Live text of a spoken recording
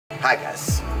Hi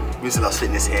guys, Musa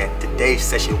Fitness here. Today's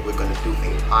session we're going to do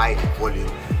a high volume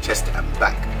chest and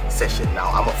back session. Now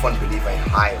I'm a fun believer in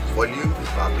high volume.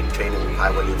 I've been training with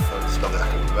high volume for as long as I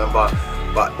can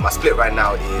remember. But my split right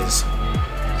now is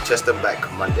chest and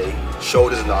back Monday,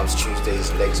 shoulders and arms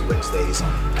Tuesdays, legs Wednesdays,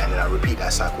 and then I repeat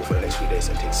that cycle for the next 3 days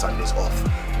and take Sundays off.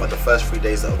 But the first 3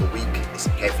 days of the week is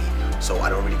heavy, so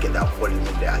I don't really get that volume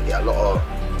in there. I get a lot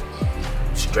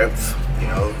of strength, you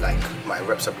know, like my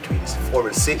reps are between 4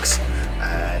 and 6,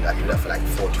 and I do that for like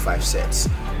 4 to 5 sets.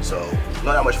 So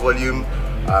not that much volume,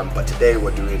 but today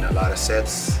we're doing a lot of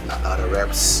sets, a lot of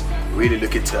reps, really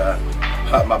looking to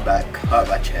hurt my back, hurt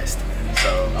my chest.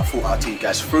 So I thought I'll take you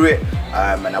guys through it,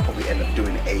 and I'll probably end up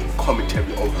doing a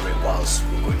commentary over it whilst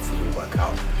we're going through the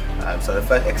workout. So the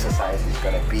first exercise is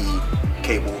going to be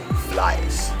cable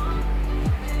flies.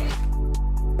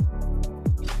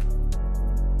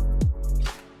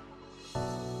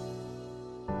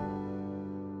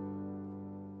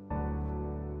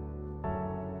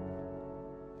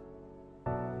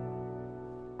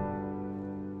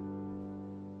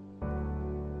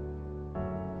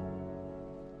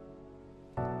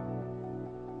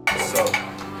 So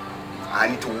I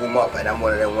need to warm up, and I'm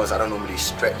one of them ones I don't normally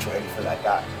stretch or anything like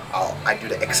that. I do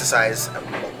the exercise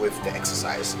and warm up with the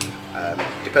exercise.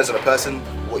 Depends on the person,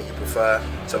 what you prefer.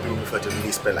 Some people prefer to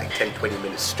really spend like 10-20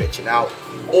 minutes stretching out,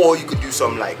 or you could do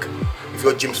some, like, if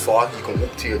your gym's far, you can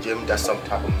walk to your gym. That's some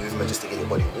type of movement just to get your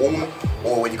body warm.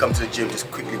 Or when you come to the gym,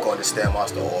 just quickly go on the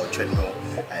Stairmaster or treadmill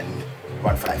and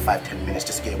run for like 5-10 minutes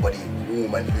just to get your body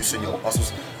warm and loosen your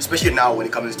muscles. Especially now when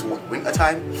it comes to winter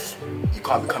time, you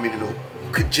can't be coming in a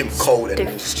gym cold and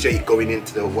then straight going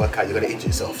into the workout. You're gonna injure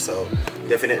yourself. So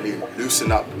definitely loosen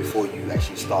up before you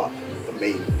actually start the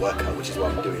main workout, which is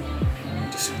what I'm doing.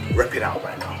 Just rep it out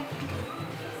right now.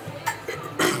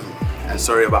 And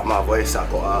sorry about my voice, I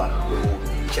got a little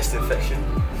chest infection,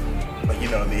 but you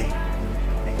know me,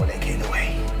 ain't gonna get in the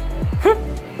way.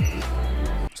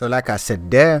 So like I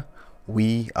said there,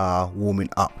 we are warming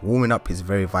up. Warming up is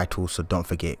very vital, so don't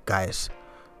forget, guys.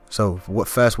 So what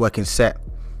first working set,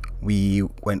 we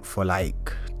went for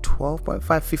like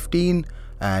 12.5, 15,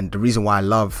 and the reason why I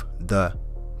love the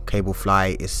cable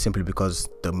fly is simply because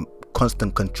the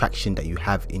constant contraction that you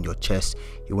have in your chest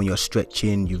when you're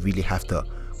stretching, you really have to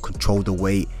control the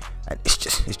weight, and it's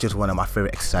just one of my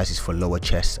favorite exercises for lower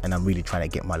chest, and I'm really trying to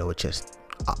get my lower chest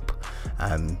up.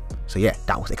 So yeah,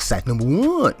 that was exercise number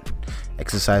 1.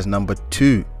 Exercise number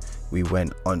 2, we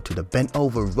went on to the bent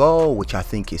over row, which I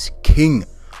think is king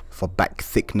for back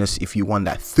thickness. If you want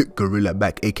that thick gorilla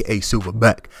back, aka silver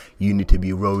back, you need to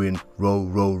be rowing,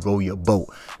 row your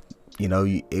boat. You know,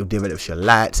 it develops your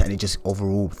lats and it just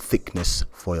overall thickness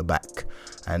for your back.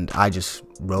 And I just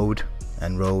rowed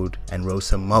and rowed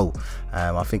some more.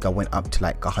 I think I went up to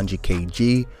like 100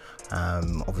 kg.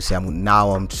 Obviously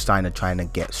I'm just trying to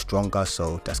get stronger,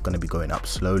 so that's going to be going up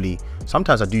slowly.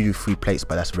 Sometimes I do 3 plates,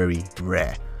 but that's very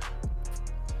rare.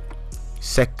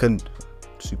 Second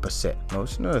superset,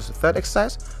 no, it's the third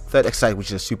exercise,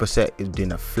 which is a superset, is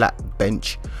doing a flat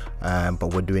bench,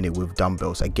 but we're doing it with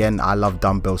dumbbells. Again, I love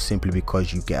dumbbells simply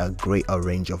because you get a greater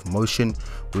range of motion.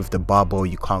 With the barbell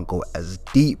you can't go as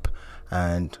deep,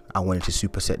 and I wanted to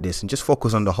superset this and just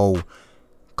focus on the whole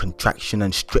contraction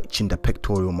and stretching the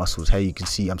pectoral muscles. Here you can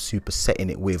see I'm supersetting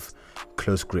it with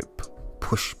close grip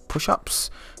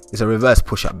push-ups. It's a reverse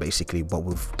push-up basically, but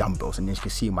with dumbbells, and as you can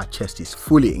see my chest is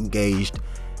fully engaged,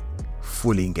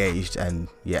 and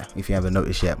yeah, if you haven't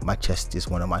noticed yet, my chest is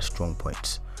one of my strong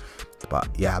points. But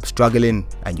yeah, I'm struggling,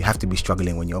 and you have to be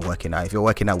struggling when you're working out. If you're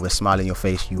working out with a smile on your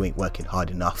face, you ain't working hard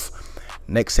enough.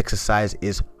 Next exercise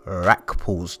is rack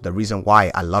pulls. The reason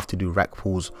why I love to do rack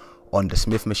pulls on the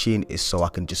Smith machine is so I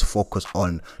can just focus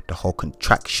on the whole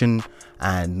contraction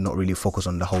and not really focus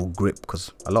on the whole grip,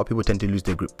 because a lot of people tend to lose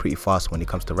their grip pretty fast when it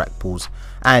comes to rack pulls,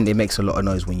 and it makes a lot of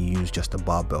noise when you use just a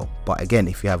barbell. But again,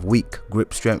 if you have weak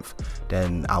grip strength,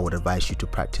 then I would advise you to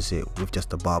practice it with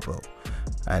just a barbell.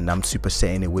 And I'm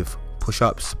supersetting it with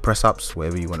push-ups, press-ups,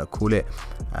 whatever you want to call it.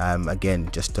 Again,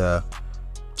 just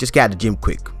get out of the gym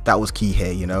quick. That was key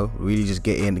here, you know, really just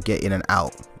get in and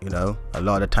out. You know, a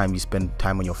lot of the time you spend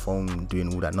time on your phone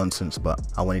doing all that nonsense, but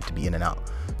I wanted to be in and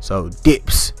out. So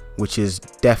dips, which is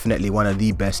definitely one of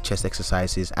the best chest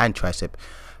exercises, and tricep,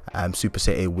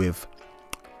 supersetted with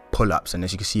pull-ups. And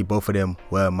as you can see, both of them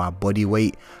were my body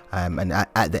weight, and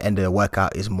at the end of the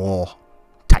workout is more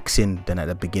taxing than at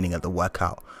the beginning of the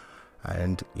workout.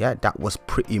 And yeah, that was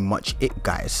pretty much it,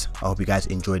 guys. I hope you guys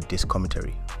enjoyed this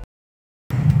commentary.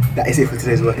 That is it for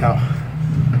today's workout.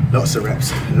 Lots of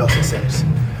reps, lots of sets.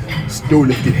 Still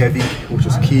lifting heavy, which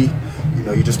was key. You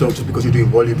know, you just don't, just because you're doing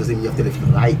volume doesn't mean you have to lift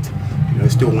light. You know, you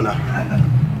still wanna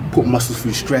put muscles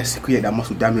through stress, create that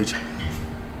muscle damage.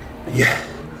 Yeah,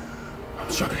 I'm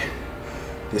struggling.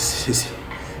 This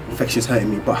infection's hurting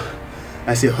me, but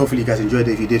I say hopefully you guys enjoyed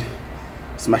it. If you did,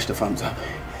 smash the thumbs up.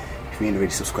 If you ain't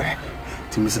already subscribed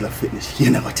to Musa Fitness, you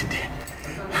know what to do.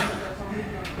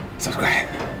 Subscribe.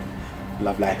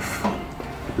 Love life.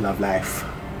 Love life.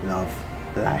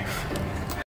 Love life.